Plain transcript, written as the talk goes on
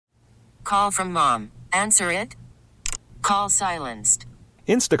call from mom. Answer it. Call silenced.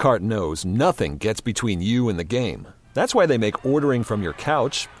 Instacart knows nothing gets between you and the game. That's why they make ordering from your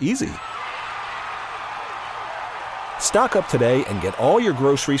couch easy. Stock up today and get all your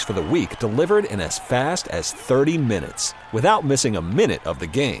groceries for the week delivered in as fast as 30 minutes without missing a minute of the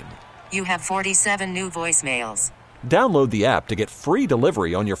game. You have 47 new voicemails. Download the app to get free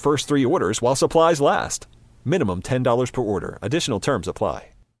delivery on your first 3 orders while supplies last. Minimum $10 per order. Additional terms apply.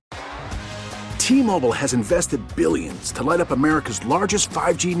 T-Mobile has invested billions to light up America's largest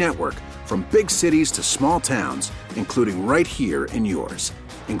 5G network, from big cities to small towns, including right here in yours.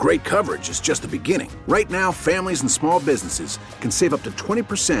 And great coverage is just the beginning. Right now, families and small businesses can save up to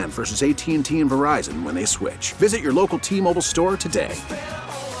 20% versus AT&T and Verizon when they switch. Visit your local T-Mobile store today.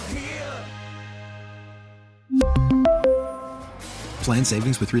 Plan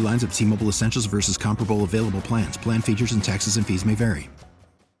savings with 3 lines of T-Mobile Essentials versus comparable available plans. Plan features and taxes and fees may vary.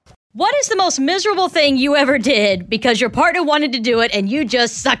 What is the most miserable thing you ever did because your partner wanted to do it and you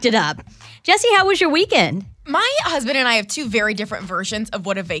just sucked it up? Jesse, how was your weekend? My husband and I have 2 very different versions of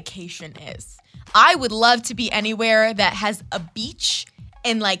what a vacation is. I would love to be anywhere that has a beach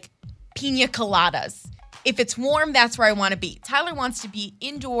and like pina coladas. If it's warm, that's where I want to be. Tyler wants to be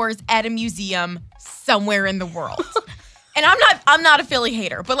indoors at a museum somewhere in the world. And I'm not a Philly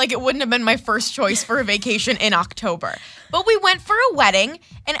hater, but like it wouldn't have been my first choice for a vacation in October. But we went for a wedding,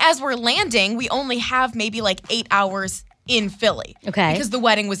 and as we're landing, we only have maybe like 8 hours in Philly. Okay. Because the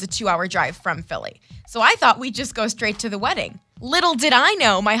wedding was a 2-hour drive from Philly. So I thought we'd just go straight to the wedding. Little did I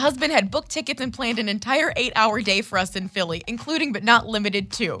know, my husband had booked tickets and planned an entire 8-hour day for us in Philly, including but not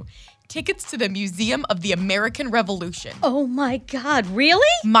limited to tickets to the Museum of the American Revolution. Oh my God, really?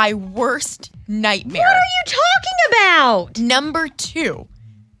 My worst nightmare. What are you talking about? Number 2,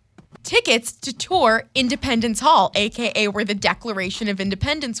 tickets to tour Independence Hall, aka where the Declaration of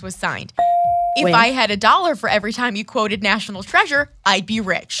Independence was signed. If I had $1 for every time you quoted National Treasure, I'd be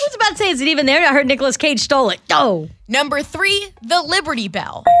rich. I was about to say, is it even there? I heard Nicolas Cage stole it. Oh. Number 3, the Liberty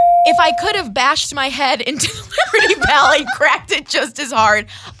Bell. If I could have bashed my head into the Liberty Bell and cracked it just as hard,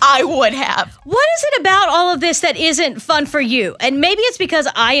 I would have. What is it about all of this that isn't fun for you? And maybe it's because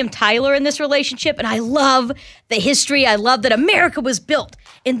I am Tyler in this relationship and I love the history. I love that America was built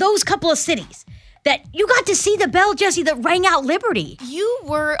in those couple of cities. That you got to see the bell, Jesse, that rang out liberty. You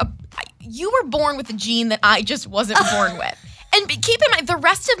were born with a gene that I just wasn't born with. And keep in mind, the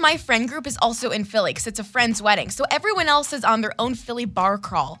rest of my friend group is also in Philly because it's a friend's wedding. So everyone else is on their own Philly bar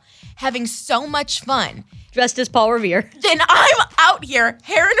crawl, having so much fun. Dressed as Paul Revere. Then I'm out here,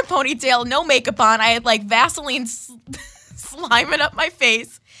 hair in a ponytail, no makeup on. I had like Vaseline sliming up my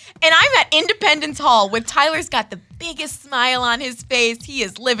face. And I'm at Independence Hall with Tyler's got the biggest smile on his face. He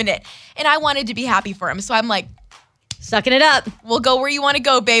is living it. And I wanted to be happy for him. So I'm like, sucking it up. We'll go where you want to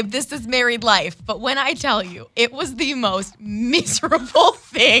go, babe. This is married life. But when I tell you, it was the most miserable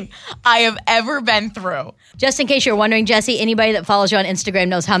thing I have ever been through. Just in case you're wondering, Jesse, anybody that follows you on Instagram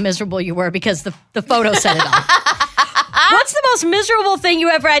knows how miserable you were because the photo set it off. What's the most miserable thing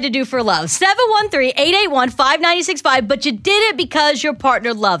you ever had to do for love? 713-881-5965, but you did it because your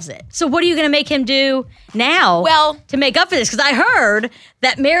partner loves it. So what are you going to make him do now to make up for this? Because I heard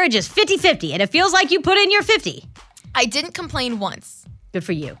that marriage is 50-50, and it feels like you put in your 50. I didn't complain once. Good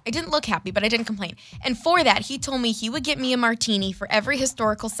for you. I didn't look happy, but I didn't complain. And for that, he told me he would get me a martini for every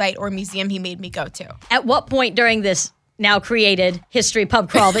historical site or museum he made me go to. At what point during this now created history pub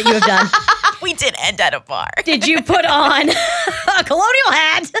crawl that you have done? We did end at a bar. Did you put on a colonial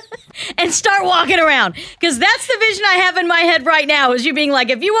hat and start walking around? Because that's the vision I have in my head right now, is you being like,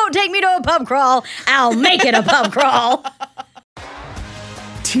 if you won't take me to a pub crawl, I'll make it a pub crawl.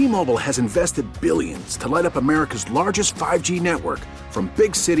 T-Mobile has invested billions to light up America's largest 5G network, from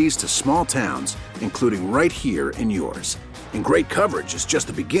big cities to small towns, including right here in yours. And great coverage is just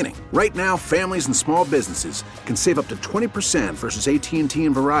the beginning. Right now, families and small businesses can save up to 20% versus AT&T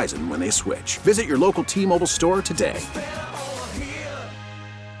and Verizon when they switch. Visit your local T-Mobile store today.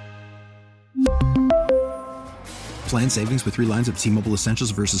 Plan savings with 3 lines of T-Mobile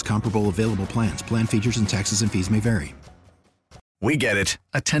Essentials versus comparable available plans. Plan features and taxes and fees may vary. We get it.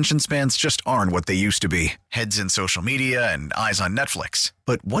 Attention spans just aren't what they used to be. Heads in social media and eyes on Netflix.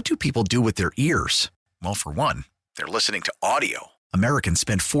 But what do people do with their ears? Well, for one, they're listening to audio. Americans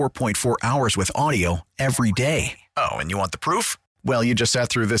spend 4.4 hours with audio every day. Oh, and you want the proof? Well, you just sat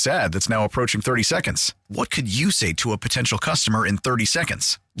through this ad that's now approaching 30 seconds. What could you say to a potential customer in 30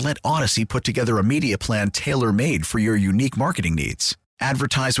 seconds? Let Odyssey put together a media plan tailor-made for your unique marketing needs.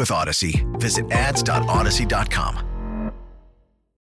 Advertise with Odyssey. Visit ads.odyssey.com.